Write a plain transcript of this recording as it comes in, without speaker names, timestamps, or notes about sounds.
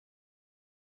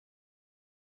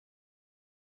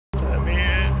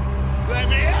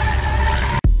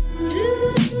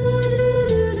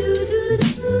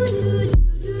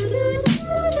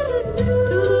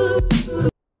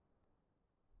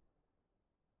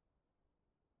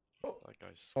That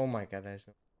guy's. Oh my god, that's.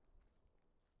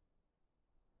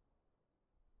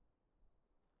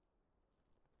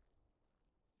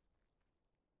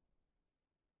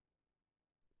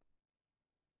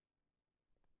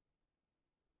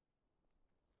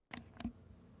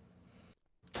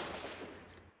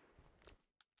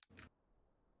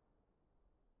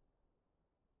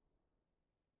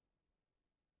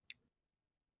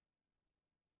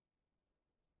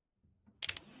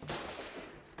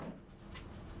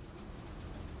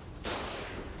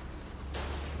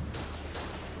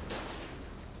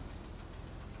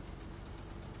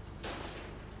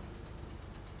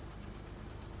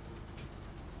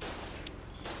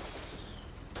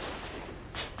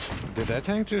 Did that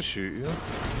tank just shoot you?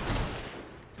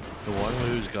 The one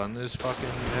whose gun is fucking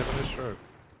having a stroke.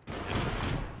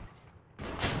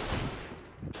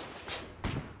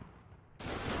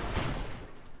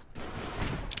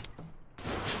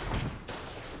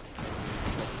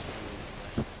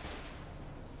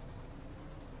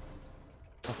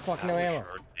 Oh fuck, no ammo.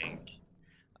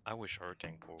 I wish our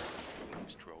tank would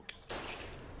stroke.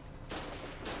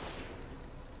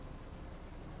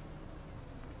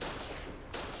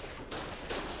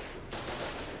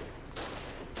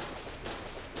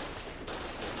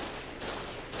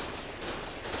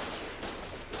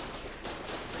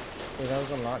 Yeah, that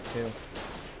was unlocked too.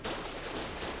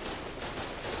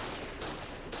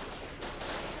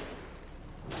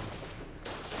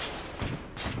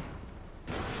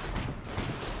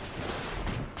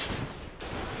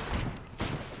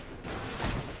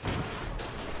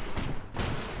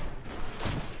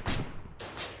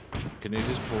 Can you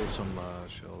just pull some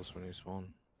shells when you spawn?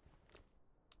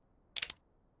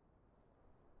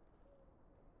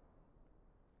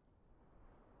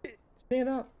 Stand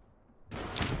up.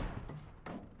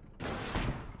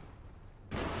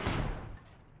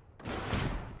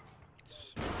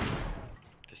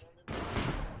 This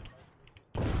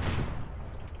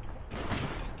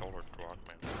taller truck,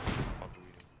 man.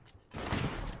 Ugly.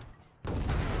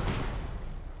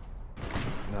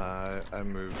 Nah, I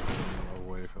moved him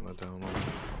away from the down one.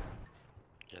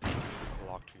 Yeah, that's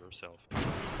locked to yourself. Yeah,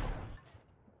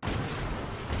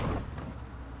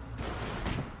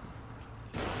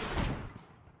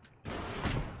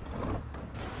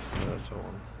 that's the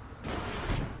one.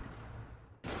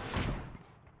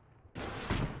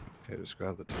 Okay, just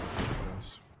grab the tank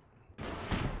fast.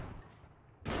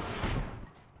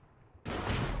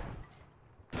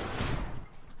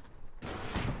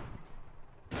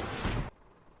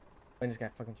 I just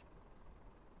got fucking.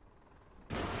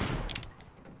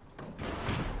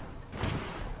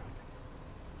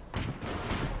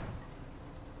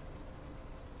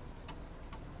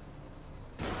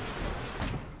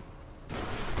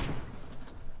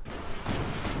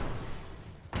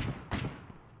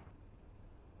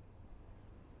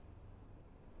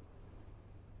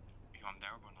 I'm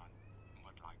there, but not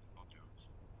like not yours.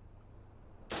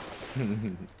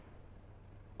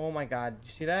 Oh my god, did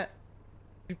you see that?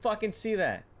 Did you fucking see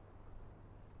that?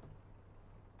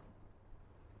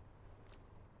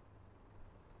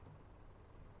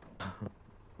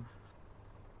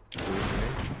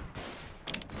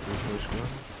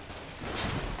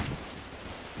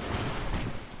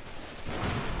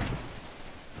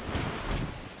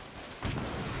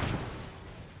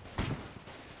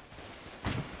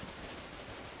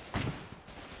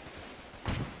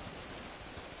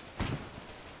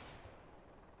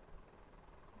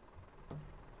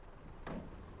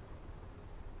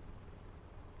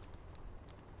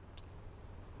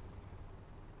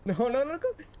 No, no, no,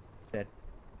 go. Dead.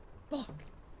 Fuck.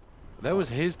 That was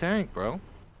his tank, bro.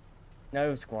 No, it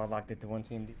was squad locked it to one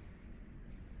team. Dude.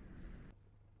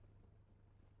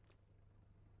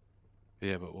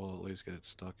 Yeah, but we'll at least get it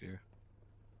stuck here.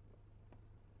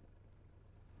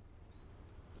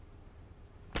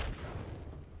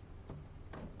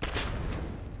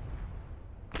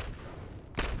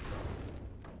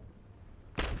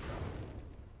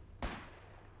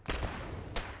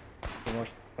 More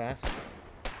fast.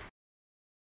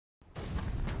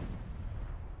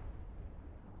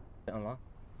 Unlock.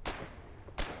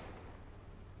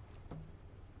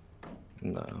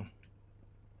 No.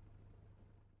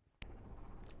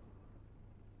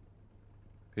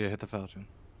 Yeah, hit the falchion.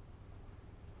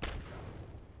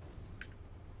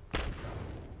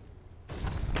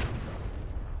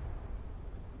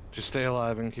 Just stay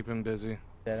alive and keep him busy.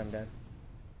 Dead, I'm dead.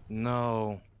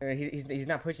 No. He's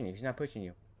not pushing you. He's not pushing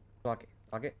you. Lock it.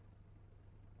 Lock it.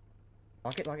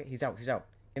 Lock it. Lock it. He's out. He's out.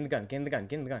 Get in the gun. Get in the gun.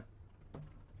 Get in the gun.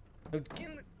 No, get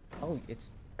in the... Oh,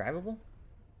 it's drivable?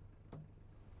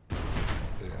 Yeah.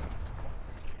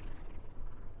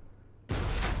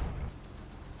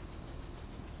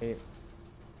 Hey,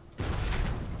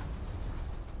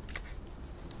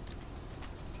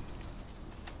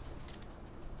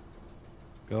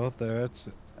 Go up there. It's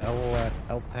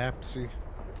El Papsi.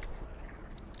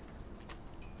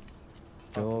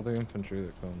 Kill all the infantry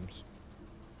that comes.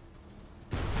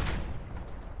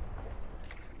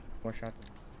 more shots.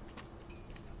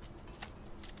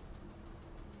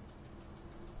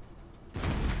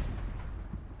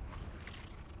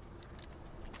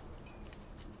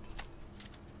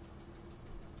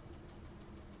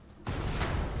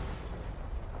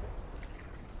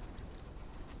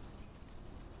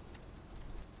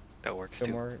 That works Two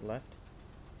too. more left.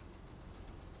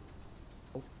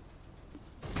 Hold.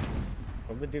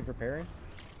 What the dude repairing?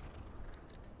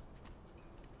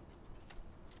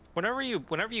 Whenever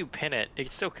you pin it,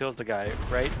 it still kills the guy,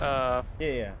 right?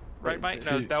 Yeah. Right, It's- Mike?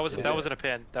 No, you- that yeah. wasn't a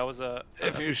pin. That was a. I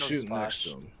If think you that was a shoot next splash. to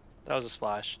him. That was a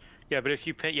splash. Yeah, but if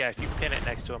you pin it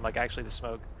next to him, like actually the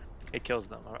smoke, it kills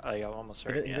them. I'm almost He,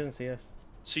 certain. he Yeah. doesn't see us.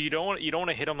 So you don't want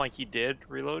to hit him like he did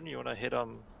reloading. You want to hit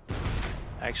him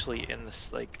actually in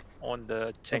this like on the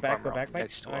Go tank back, armor go back, Mike.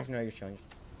 next to Oh, him. actually, no, you're showing.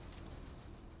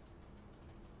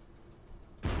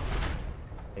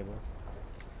 Table.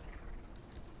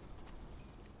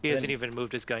 He hasn't Then- even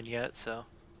moved his gun yet, so.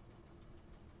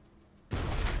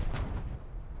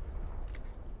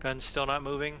 Gun's still not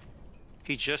moving.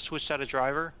 He just switched out of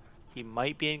driver. He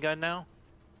might be in gun now.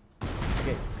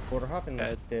 Okay, quarter hop and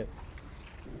Okay. dip.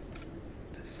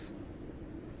 This.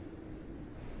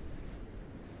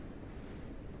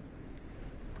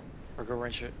 Or go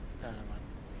wrench it. No, never mind.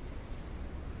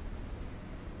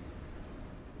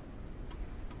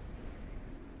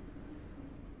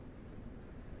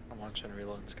 I'm launching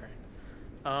reload screen.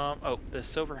 Oh, the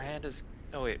silver hand is.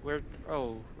 Oh wait, where?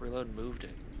 Oh, reload moved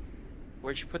it.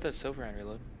 Where'd you put that silver hand,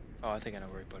 reload? Oh, I think I know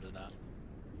where you put it at.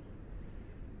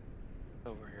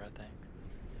 Over here, I think.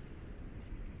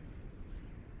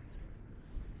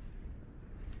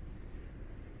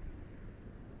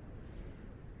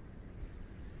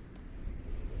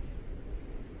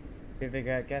 See if they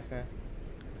got gas mask.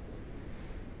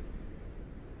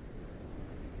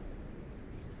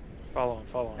 Follow him,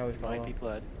 follow him. How we He might follow? be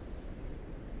bled.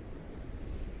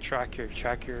 Track your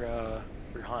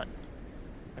hunt.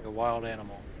 Like a wild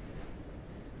animal.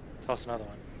 Toss another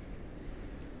one.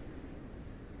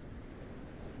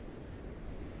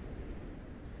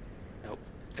 Nope.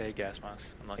 Okay, gas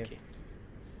mask. Unlucky.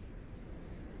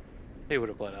 He would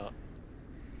have bled out.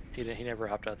 He never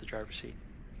hopped out the driver's seat.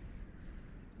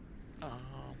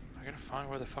 I gotta find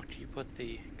where the fuck do you put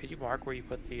the. Could you mark where you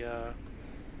put the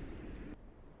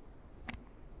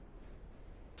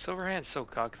Silverhand's so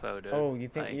cock though, dude. Oh, you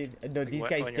think Like, you? No, like these when-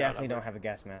 guys when you're definitely outnumbered. don't have a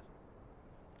gas mask.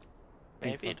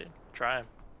 He's Maybe, fine. dude. Try him.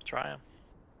 Try him.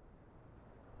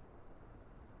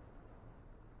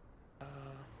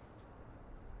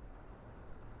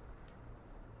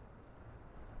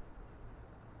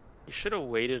 You should have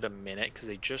waited a minute because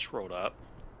they just rolled up.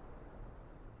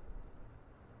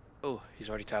 Oh, he's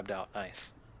already tabbed out.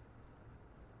 Nice.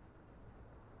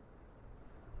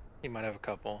 He might have a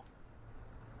couple.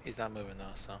 He's not moving though,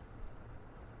 so.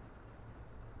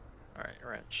 Alright,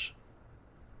 wrench.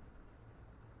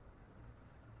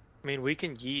 I mean, we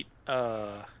can yeet,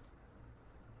 I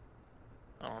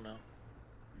don't know.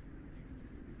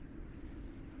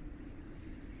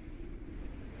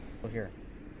 Oh, here.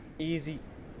 Easy.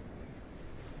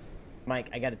 Mike,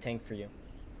 I got a tank for you.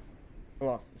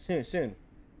 Well, soon. Soon,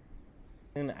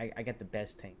 I got the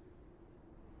best tank.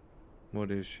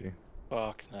 What is she?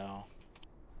 Fuck no.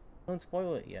 Don't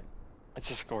spoil it yet. It's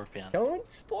a scorpion.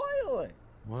 Don't spoil it.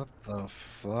 What the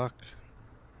fuck?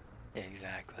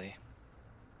 Exactly.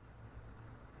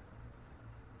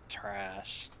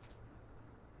 Trash.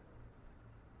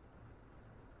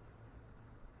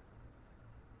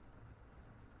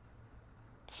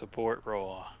 Support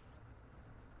roll.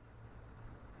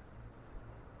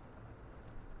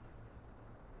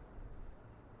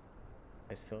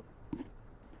 It's filled.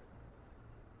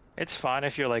 It's fine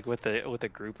if you're like with a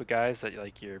group of guys that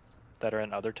that are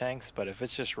in other tanks, but if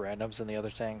it's just randoms in the other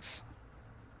tanks,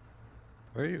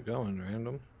 Where are you going,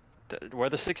 random? where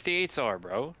the 68s are,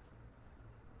 bro.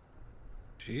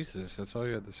 Jesus, that's all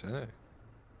you had to say.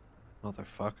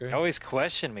 Motherfucker. You always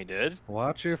question me, dude.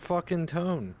 Watch your fucking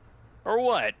tone. Or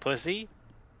what, pussy?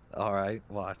 Alright,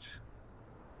 watch.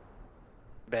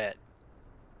 Bet.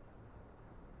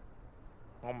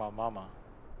 Oh my mama.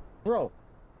 Bro.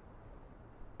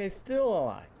 It's still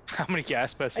alive. How many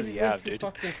gas masks I does just he went have, to dude?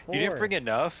 fucking You didn't four. bring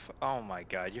enough? Oh my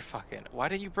god, you're fucking. Why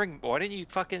didn't you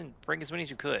fucking bring as many as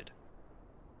you could?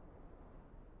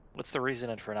 What's the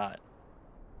reason for not?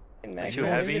 Max too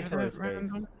on heavy? inventory Random?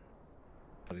 space.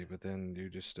 but then you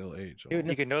just still age. Dude,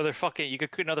 You could know their fucking. You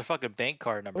could know their fucking bank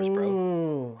card numbers, bro.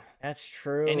 Ooh, that's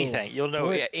true. Anything. You'll know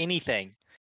What- yeah, anything.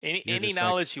 You're Any just,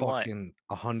 knowledge you like, want. fucking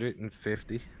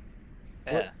 150.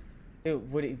 Yeah.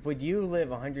 Dude, would you live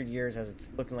 100 years as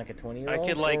looking like a 20-year-old?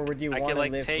 could, like- or would you I want could, to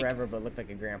like, live take- forever but look like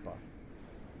a grandpa?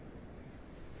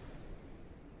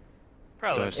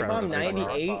 Probably. If If Sorry, I'm like a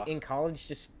 98 grandpa. in college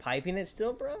just piping it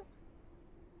still, bro?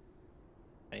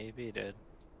 Maybe he did.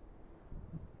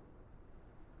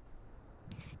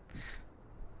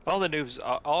 All the noobs,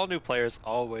 all new players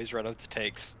always run up to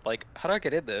tanks. Like, how do I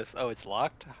get in this? Oh, it's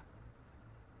locked.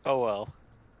 Oh well.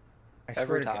 I Every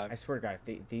swear to God, time. I swear to God,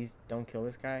 if these don't kill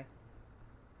this guy,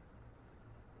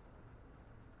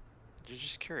 You're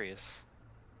just curious.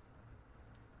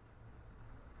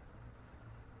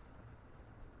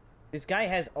 this guy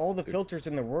has all the filters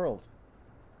in the world.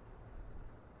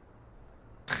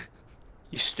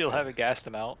 You still haven't gassed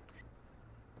him out.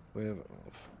 We have.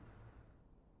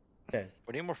 Dead.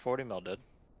 We need more 40 mil, dude.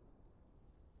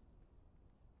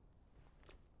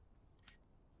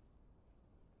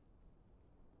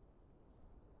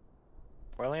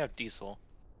 We only have diesel.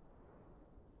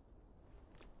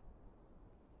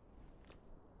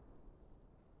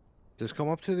 Just come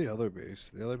up to the other base.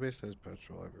 The other base has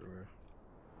petrol everywhere.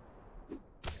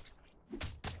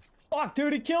 Fuck,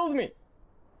 dude, he killed me!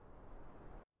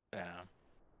 Yeah.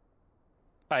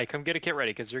 Alright, come get a kit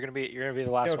ready, cause you're gonna be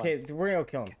the last Okay, one. we're gonna go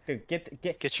kill him. Dude, get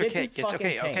Get your kit. this Get fucking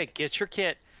okay, tank. okay. Get your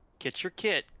kit. Get your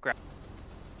kit. Grab.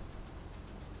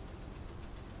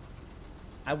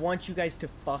 I want you guys to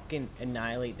fucking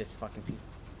annihilate this fucking piece.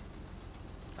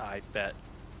 I bet.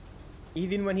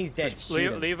 Even when he's dead, Just shoot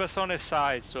him. leave us on his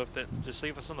side. So if just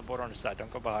leave us on the border on his side.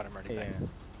 Don't go behind him or Yeah, anything.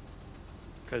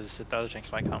 Because the other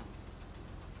tanks might come.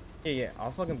 yeah,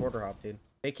 I'll fucking border hop, dude.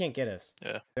 They can't get us.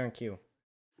 Yeah. They're in queue.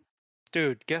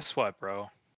 Dude, guess what, bro?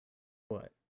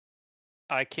 What?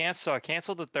 I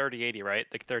canceled the 3080, right?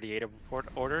 The 3080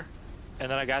 order,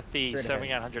 and then I got the Straight ahead.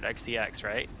 7900 XTX,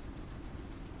 right?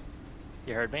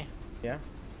 You heard me? Yeah?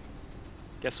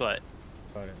 Guess what?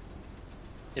 Got it.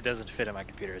 It doesn't fit in my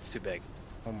computer. It's too big.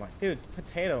 Oh my. Dude,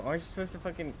 potato, aren't you supposed to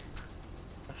fucking.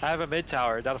 I have a mid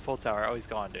tower, not a full tower. Oh, he's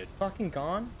gone, dude. Fucking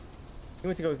gone? He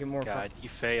went to go get more God, you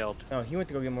failed. No, he went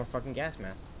to go get more fucking gas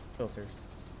mask filters.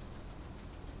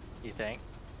 You think?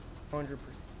 100%.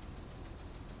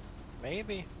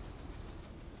 Maybe.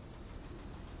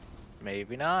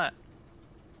 Maybe not.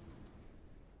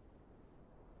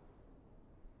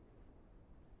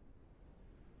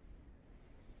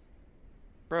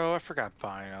 Bro, I forgot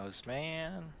binos,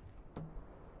 man.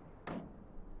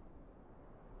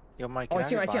 Yo, Mike, Oh, can I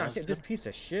see him, I have see your him, I see binos, him. This dude? piece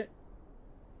of shit.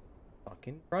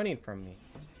 Fucking running from me.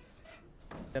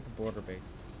 At the border base.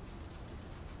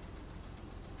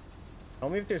 Tell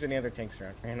me if there's any other tanks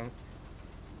around. Random.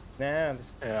 Nah,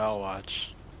 this. Yeah, I'll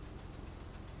watch.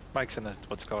 Mike's in the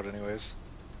what's called anyways.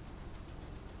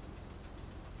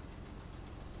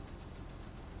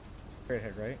 Straight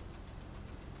ahead, right?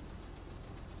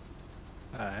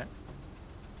 Alright.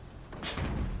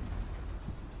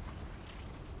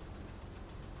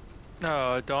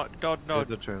 No, no. I have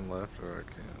to turn left or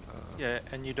I can't. Yeah,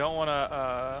 and you don't want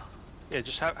to, yeah,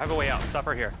 just have a way out. Stop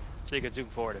right here. So you can zoom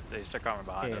forward if they start coming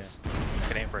behind Yeah. us. You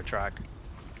can aim for a track.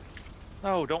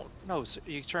 No, don't, no, so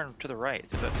you turn to the right,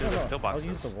 to the No, pillboxes. I'll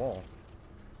use the wall.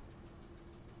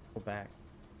 Go back.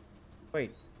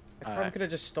 Wait, I probably Alright. could have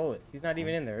just stole it. He's not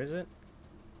even in there, is it?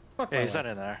 Fuck Yeah, my he's life.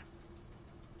 not in there.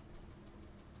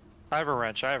 I have a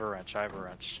wrench, I have a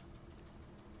wrench.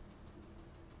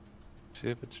 See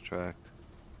if it's tracked.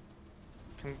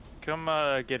 Come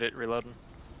get it, reloading.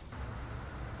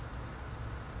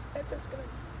 That's gonna...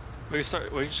 We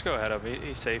can just go ahead of him.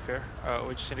 He's safe here.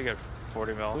 We just need to get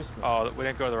 40 mil. Boost me. Oh, we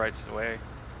didn't go the right way.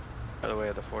 Other way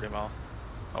of the 40 mil.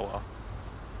 Oh well.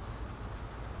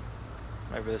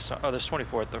 Maybe this. Oh, there's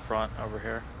 24 at the front over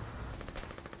here.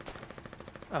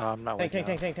 I'm not Tank, waking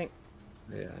tank, up. tank, tank,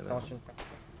 tank. Yeah, I know. Caution.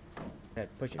 Yeah,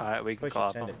 push it. Alright, we can Push call it,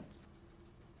 up send him.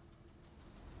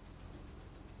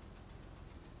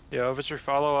 it. Yo, officer,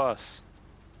 follow us.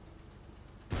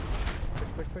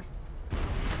 Push.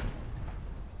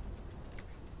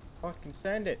 Fucking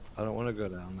send it. I don't want to go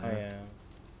down Oh, there.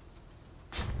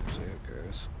 yeah. See who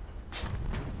cares.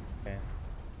 Okay.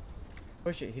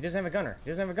 Push it. He doesn't have a gunner.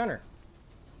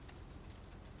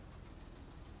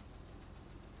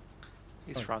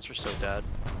 These Oh. fronts are so dead.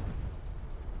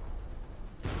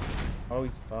 Oh,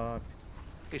 he's fucked.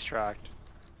 He's tracked.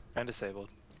 And disabled.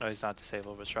 No, he's not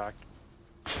disabled, but tracked.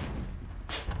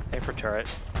 Aim for turret.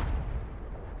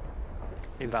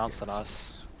 He This bounced on guy's-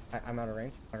 us. I'm out of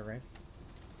range.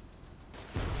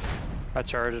 I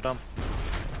turreted him.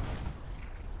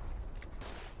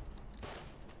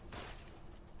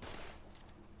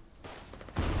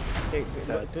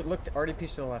 Hey, look,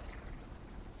 RDP's to the left.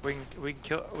 We can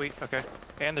kill. Okay.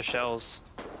 And the shells.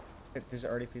 There's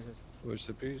RD pieces. Where's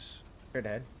the piece? Straight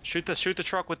ahead. Shoot the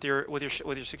truck with your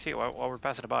 68 while we're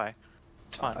passing it by.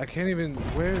 It's fine. I can't even.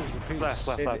 Where's the piece?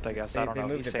 Left, I guess. I don't know. They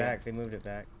moved He's it saying. back. They moved it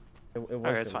back. It was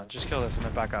Okay, it's fine. Just kill this and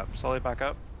then back up. Slowly back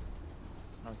up.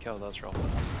 Don't kill those real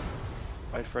fast.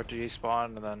 Wait for it to despawn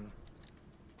and then.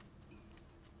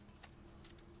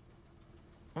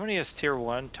 How many is tier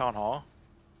 1 town hall?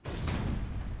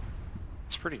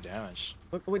 It's pretty damaged.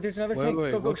 Look, wait, there's another Wait, tank.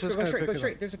 wait, Go what's this guy straight. Go picking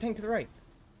straight. up? There's a tank to the right.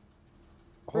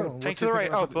 Hold on, Tank what's to he the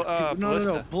picking right. up? Oh, no.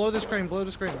 ballista. Blow this crane. Blow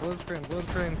this crane. Blow this crane. Blow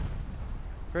the crane.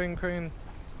 Crane.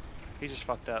 He just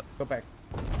fucked up. Go back.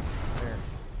 There.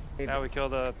 Hey, Now we kill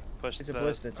the push. It's a the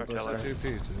ballista, it's a artillery. ballista.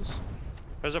 2 pieces.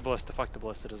 There's a ballista. Fuck the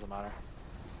ballista. Doesn't matter.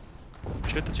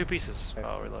 Shoot the 2 pieces. Okay.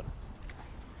 Oh, reload.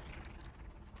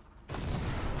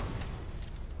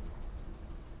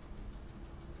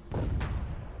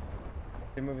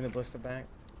 They're moving the ballista back.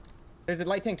 There's a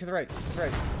light tank to the right. To the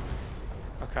right.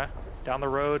 Okay. Down the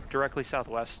road, directly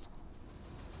southwest.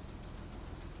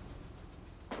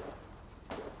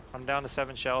 I'm down to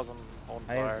 7 shells. I'm holding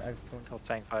I fire. have 20. Until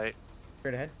tank fight.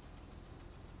 Straight ahead.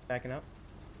 Backing up.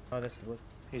 Oh, that's the ballista.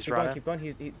 He's Keep running. going.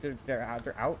 Keep going. They're out.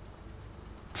 They're out.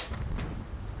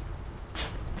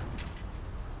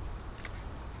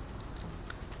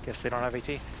 Guess they don't have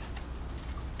AT.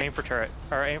 Aim for turret.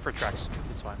 Or aim for tracks.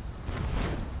 It's fine.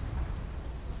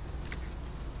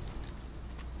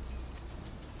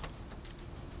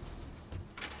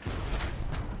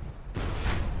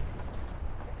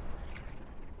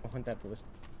 I want that ballista.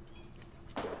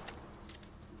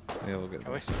 Yeah, we'll get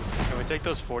Can we, this. can we take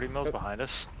those 40 mils Oh. behind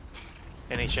us?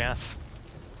 Any chance?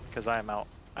 Because I am out.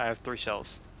 I have 3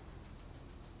 shells.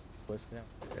 Ballista now.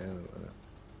 Yeah,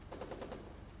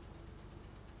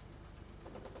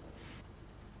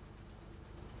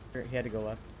 He had to go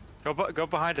left. Go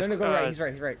behind us. No, go right. He's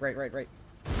right. He's right. Right.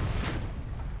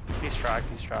 He's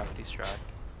tracked.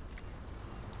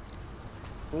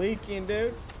 Leaking,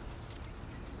 dude.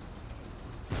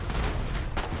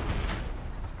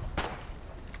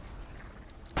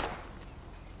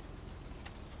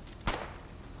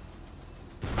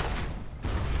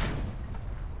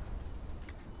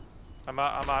 I'm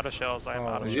out of shells. I'm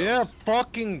out of shells. Yeah,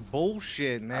 fucking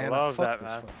bullshit, man. love Fuck that, this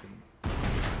man.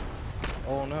 fucking-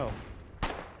 Oh no.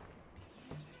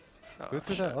 Oh, Who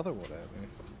threw shit. that other one at me?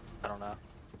 I don't know.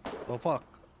 Oh fuck.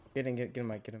 Get him,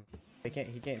 Mike, get him. He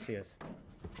can't see us.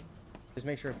 Just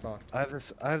make sure it's locked. I have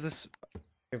this. I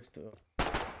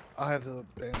have the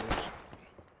bandage.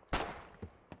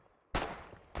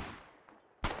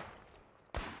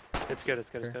 It's good.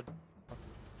 It's Sure. good.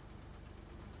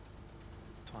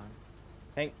 It's fine.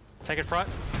 Tank. Tank in front.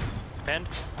 Pinned.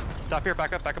 Stop here.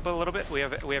 Back up a little bit. We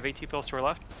have AT pills to our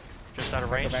left. Just out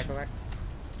of range. Go back.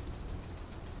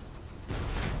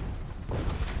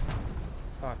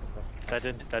 Fuck. That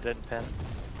didn't pin.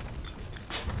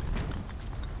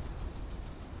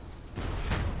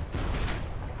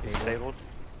 He's disabled.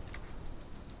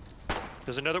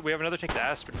 We have another tank to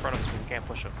asp in front of us, but we can't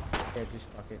push him. Yeah, just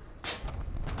fuck it.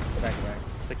 Go back.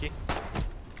 Sticky.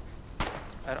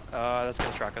 That's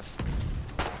gonna track us.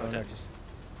 Oh, no, Okay. just...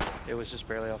 It was just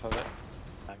barely off of it.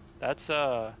 That's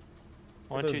What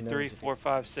 1, those 2, 3, nodes 4,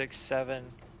 5, 6, 7.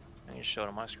 I can show it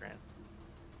on my screen.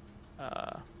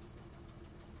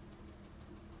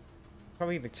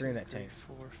 Probably the three in that 3, tank.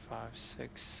 4, 5,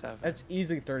 6, 7. That's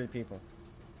easily 30 people.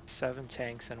 7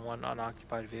 tanks and 1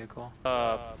 unoccupied vehicle.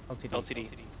 LTD. LTD.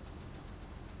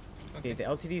 Okay, the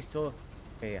LTD is still...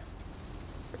 Okay, yeah.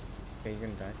 Okay, you're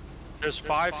gonna die. There's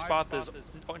 5 spots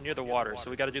near the water, so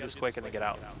we gotta do this quick and then get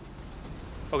out.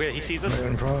 Okay, he sees us.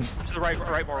 Right in front. To the right more.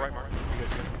 You're good.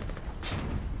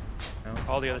 No?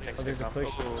 All the other tanks Oh, are there's a come. push.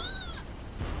 Ooh.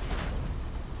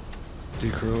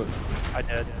 Decrew it. I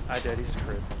did, he's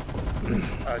decrewed.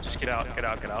 Just get out.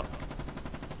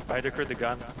 I decrewed the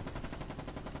gun.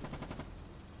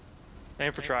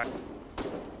 Aim for track.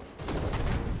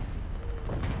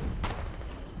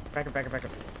 Back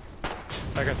up.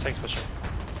 I got tanks pushing.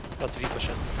 LTD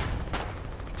pushing.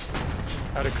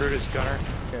 I decrewed his gunner.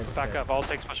 Okay, just Back there. up, all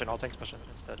tanks pushing.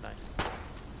 It's dead, nice.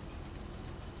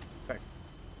 Back.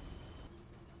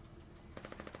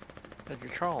 Dad,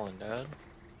 you're trolling, Dad.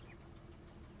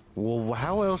 Well,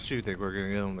 how else do you think we're gonna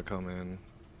get them to come in?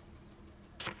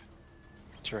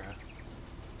 True.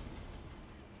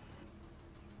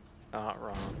 Not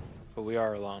wrong, but we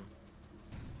are alone.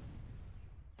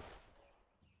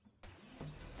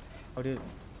 Oh, dude.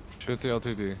 Shoot the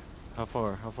LTD. How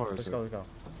far is Let's it? go.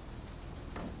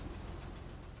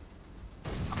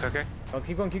 Okay. Oh,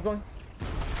 keep going.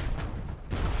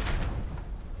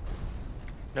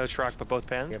 No truck, but both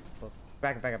pins. Yep.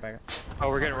 Back up, back up, back up. Oh,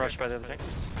 we're getting rushed by the other tank.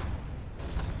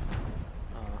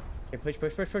 Okay, push,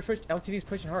 push, push, push, push. LTD's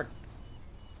pushing hard.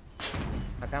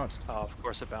 I bounced. Oh, of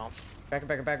course it bounced. Back up,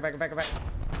 back up, back up, back up, back up, back.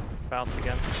 Bounced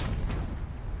again.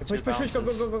 Okay, push, push, push. Go,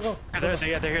 go, go, go, go. Yeah, they're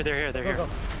here, they're here, they're Go, here. go.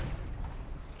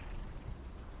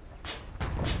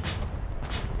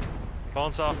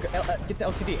 Phone's off. Get the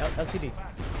LTD, LTD.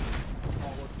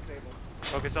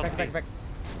 Focus Back, LTD. back, back.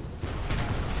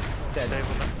 Dead. Save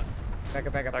him. Back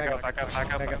up, back up, Back up, back up,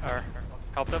 back up. Back up. Or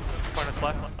help them. Point us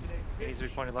left. He needs to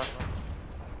be pointed left.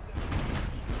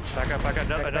 Back up, back up.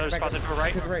 Back, Another back, spot to back. the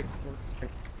right. To the right.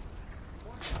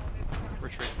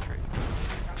 Retreat, retreat.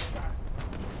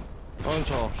 Bones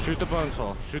hole. Shoot the bones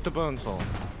hole. Shoot the bones hole.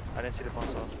 I didn't see the phone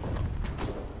saw.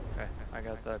 Okay, I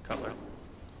got the cutler.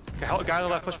 Okay, help, guy on the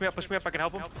left, push me up, I can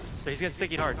help him. He's getting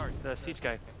sticky hard, the siege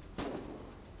guy.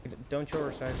 Don't show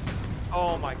her side.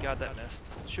 Oh my god, that missed.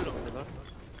 Shoot him, reload.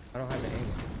 I don't have an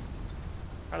aim.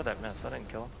 How did that miss? I didn't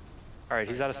kill him. Alright,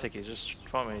 he's out of stickies, just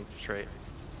point me straight.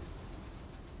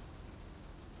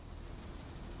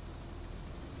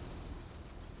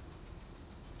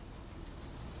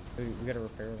 We gotta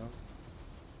repair though.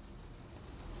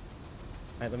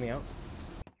 Alright, let me out.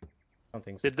 I don't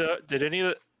think so. Did any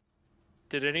of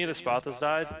the Spartas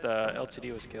died? The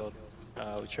LTD was killed.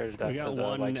 We traded that We got for the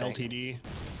one light tank. LTD.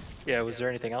 Yeah, was there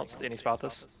anything else? Any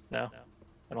Spartas? No?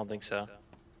 I don't think so.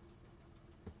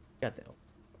 Got the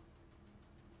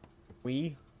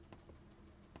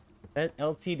That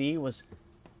LTD was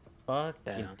fucking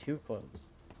Damn. too close.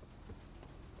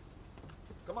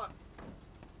 Come on.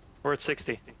 We're at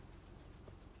 60.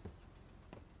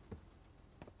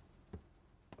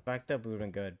 Backed up, we would've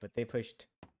been good, but they pushed,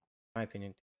 in my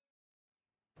opinion.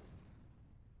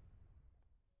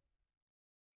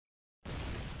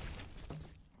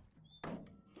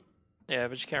 Yeah,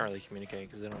 but you can't really communicate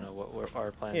because they don't know what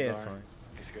our plans Yeah, are. it's fine.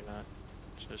 If you're not,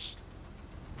 just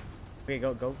Okay,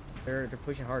 go, go. They're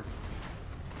pushing hard.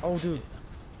 Oh, dude.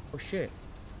 Oh shit.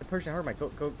 They're pushing hard, Mike. Go,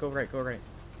 go, go right, go right.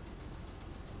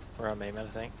 we're on main, I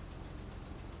think.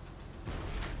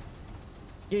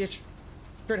 Yeah, yeah,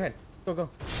 straight ahead. Go, go.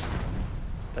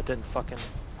 That didn't fucking.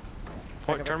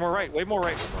 Back up, Turn back. more right, way more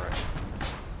right, way more right.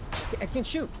 I can't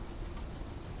shoot.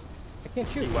 I can't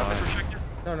shoot. Weapons restricted?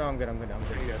 No, no, I'm good, I'm good, I'm good.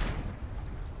 There you go.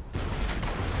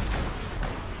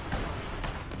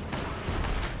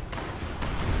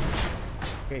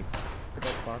 Okay. Put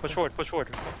that spot. Push forward, push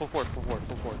forward, full forward, full forward,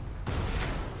 full forward.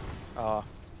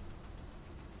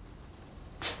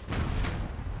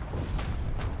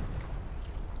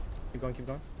 Keep going, keep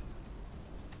going.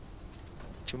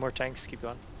 2 more tanks, keep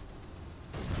going.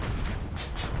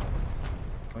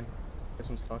 Going. This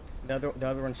one's fucked. The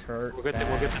other one's hurt. We'll get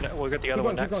bad. we'll get the Keep other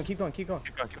going, one keep next. going, keep going, keep going.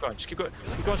 Keep going, keep going, just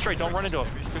keep going straight, don't run into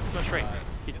him. Just keep going straight.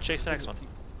 Keep chase the next one.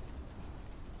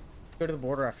 Go to the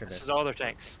border after This this. is all their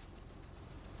tanks.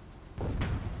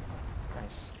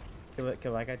 Nice. Kill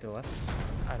that guy to the left.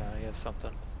 I know, he has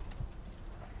something.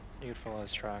 You could follow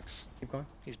his tracks. Keep going.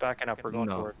 He's backing up, we're going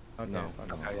No. forward. Okay, No.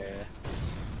 fuck. Okay,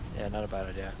 yeah. Yeah, not a bad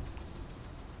idea.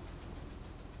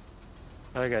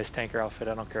 Other guy's tanker outfit,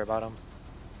 I don't care about him.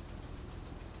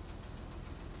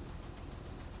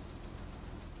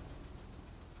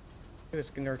 Look at this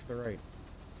gunner to the right.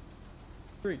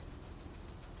 3.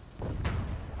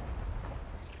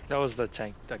 That was the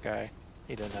tank, that guy.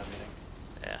 He didn't have anything.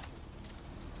 Yeah.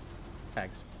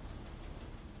 Tags.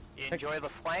 You enjoy the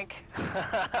flank?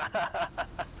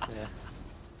 Yeah.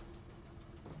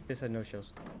 This had no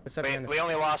shows. What's that? we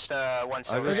only lost one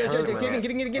silver. just heard Get in, about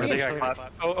get in, get in, get Or in. they Get in. got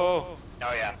caught. Oh, oh!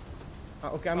 Oh yeah.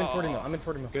 Okay, I'm in 40 mil. I'm in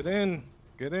 40 mil. Get in.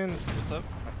 Get in. What's up?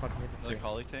 I fucking hit the Another tree.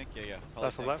 poly tank? Yeah, yeah. Poly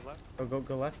Left or tank. left? Go, go,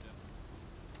 go left.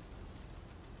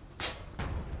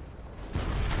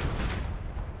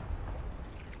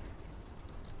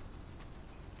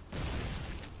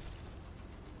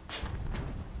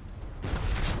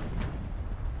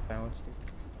 Balance,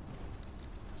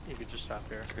 dude. You could just stop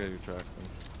here. Okay, you track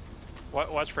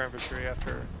them. Watch for infantry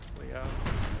after we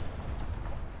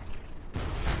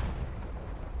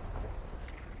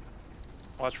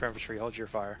Watch for infantry, hold your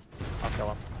fire. I'll kill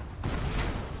him.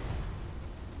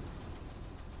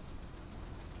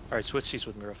 Alright, switch seats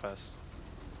with me real fast.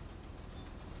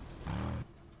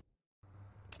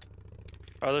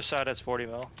 Other side has 40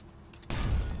 mil.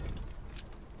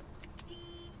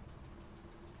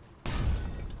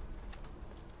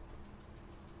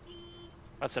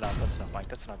 That's enough, Mike,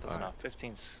 that's enough. Alright.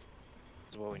 15's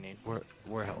is what we need.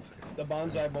 We're healthy. The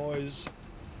Bonsai Boys.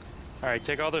 Alright,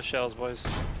 take all those shells, boys.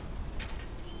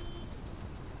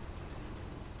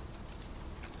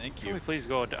 Thank Can you. we please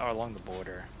go along the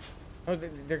border? Oh,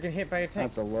 they're getting hit by a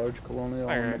tank. That's a large colonial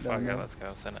Alright, element fuck down it, there. let's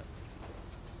go. Send it.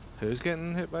 Who's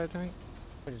getting hit by a tank?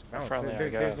 I just They're bounced. friendly, I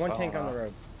There's guess, one I tank don't on the know.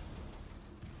 road.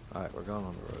 Alright, we're going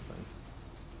on the road then.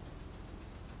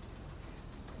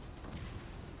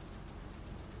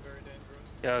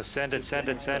 Yo, send it, send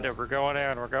it, send it. We're going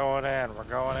in, we're going in, we're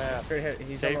going in. Straight ahead.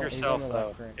 He's Save on the, yourself, he's on the though.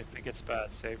 left, right. If it gets bad,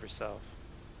 save yourself.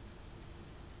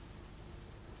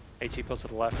 AT pulls to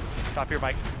the left. Stop your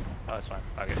mic. Oh, that's fine.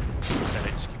 Okay. Send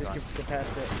it, just keep Just going. get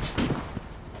past it.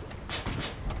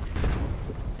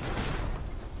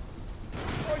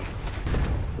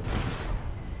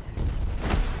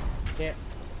 Can't.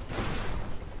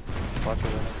 Fuck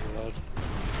it, reload.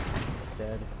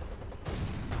 Dead.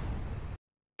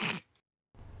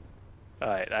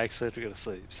 Alright, I actually have to go to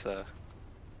sleep, so.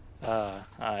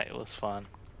 Alright, it was fun.